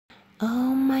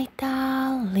Oh my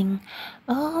darling,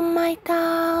 oh my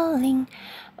darling,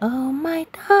 oh my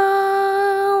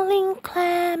darling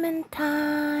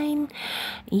Clementine,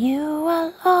 you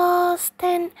are lost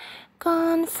and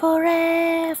gone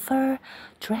forever,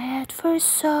 dreadful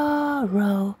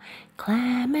sorrow,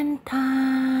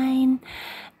 Clementine.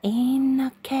 In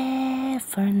a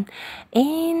cavern,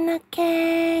 in a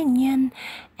canyon,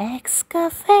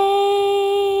 excavating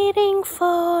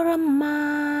for a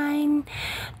mine,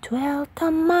 dwelt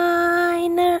a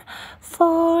miner,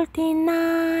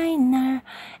 49er,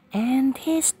 and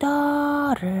his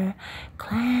daughter,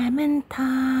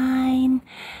 Clementine.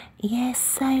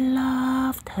 Yes, I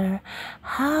loved her,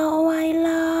 how I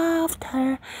loved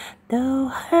her, though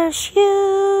her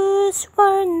shoes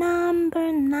were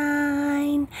number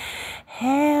 9.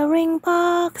 Herring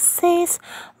boxes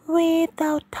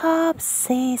without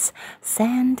topsies,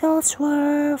 sandals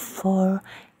were for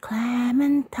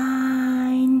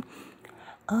Clementine.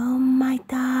 Oh my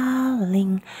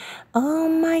darling, oh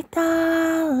my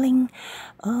darling,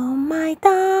 oh my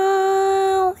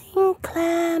darling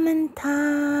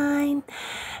Clementine,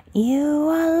 you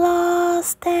are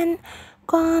lost and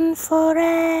gone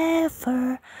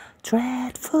forever,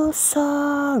 dreadful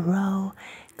sorrow,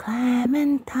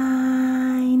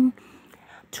 Clementine.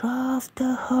 Drove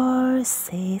the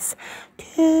horses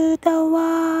to the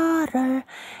water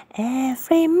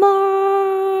every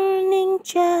morning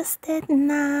just at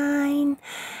 9.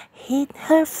 Hit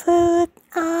her foot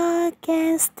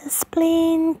against the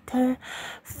splinter,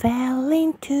 fell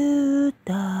into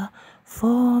the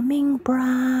foaming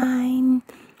brine.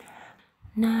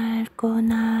 넓고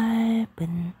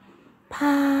넓은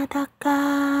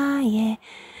바닷가에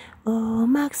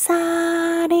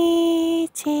오막살이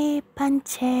집 한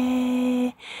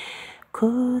채,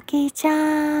 고기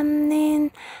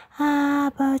잡는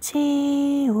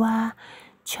아버지와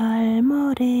절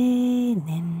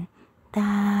모르는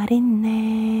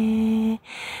딸이네.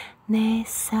 내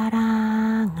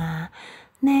사랑아,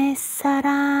 내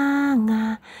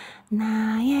사랑아,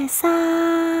 나의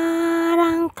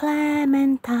사랑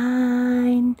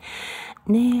클레멘타인.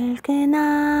 늙은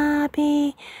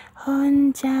아비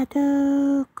혼자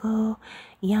두고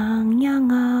영영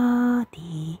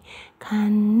어디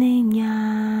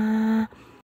갔느냐.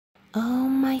 Oh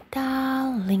my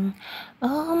darling,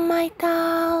 oh my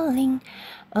darling,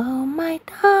 oh my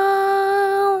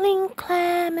darling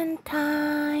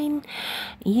Clementine,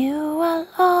 you are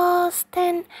lost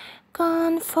and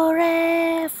gone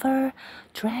forever,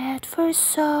 dreadful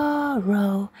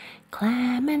sorrow,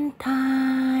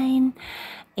 Clementine.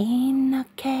 In a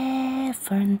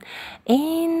cavern,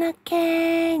 in a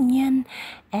canyon,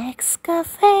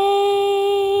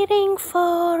 excavating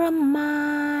for a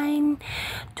mine,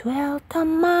 dwelt a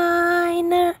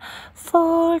miner,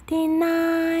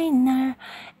 49er,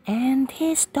 and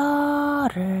his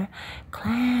daughter,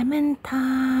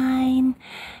 Clementine.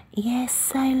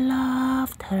 Yes, I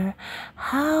loved her,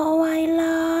 how I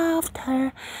loved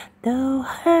her, though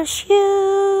her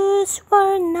shoes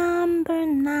were number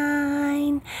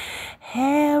 9.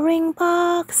 Herring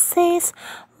boxes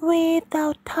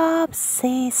without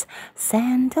topsies,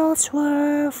 sandals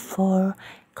were for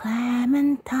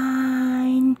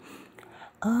Clementine.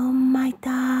 Oh my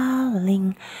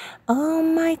darling, oh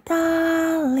my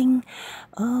darling,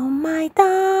 oh my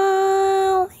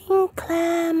darling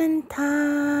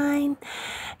Clementine,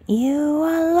 you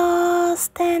are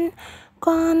lost and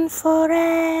gone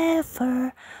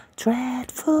forever,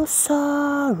 dreadful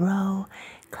sorrow,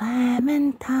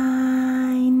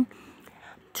 Clementine.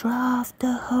 Drove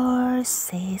the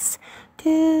horses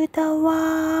to the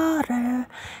water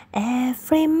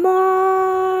every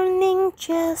morning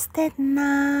just at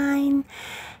 9.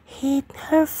 Hit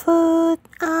her foot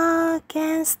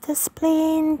against the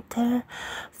splinter,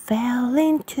 fell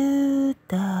into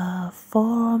the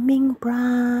foaming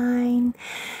brine.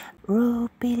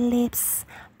 Ruby lips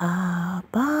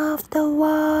above the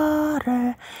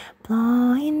water,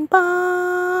 blowing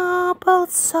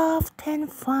bubbles soft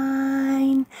and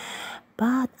fine.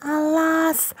 But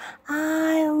alas,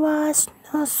 I was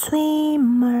no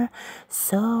swimmer,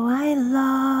 so I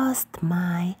lost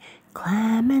my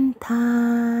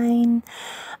Clementine.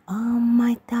 Oh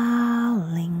my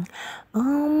darling,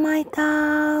 oh my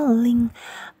darling,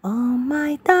 oh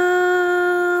my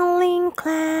darling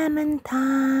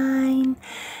Clementine,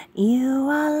 you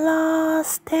are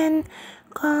lost and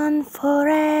gone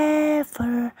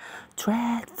forever,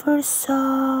 dreadful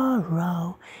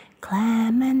sorrow,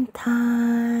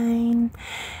 Clementine.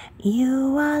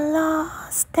 You are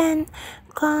lost and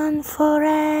gone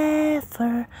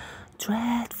forever,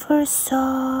 dreadful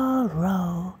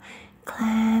sorrow,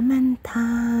 Clementine.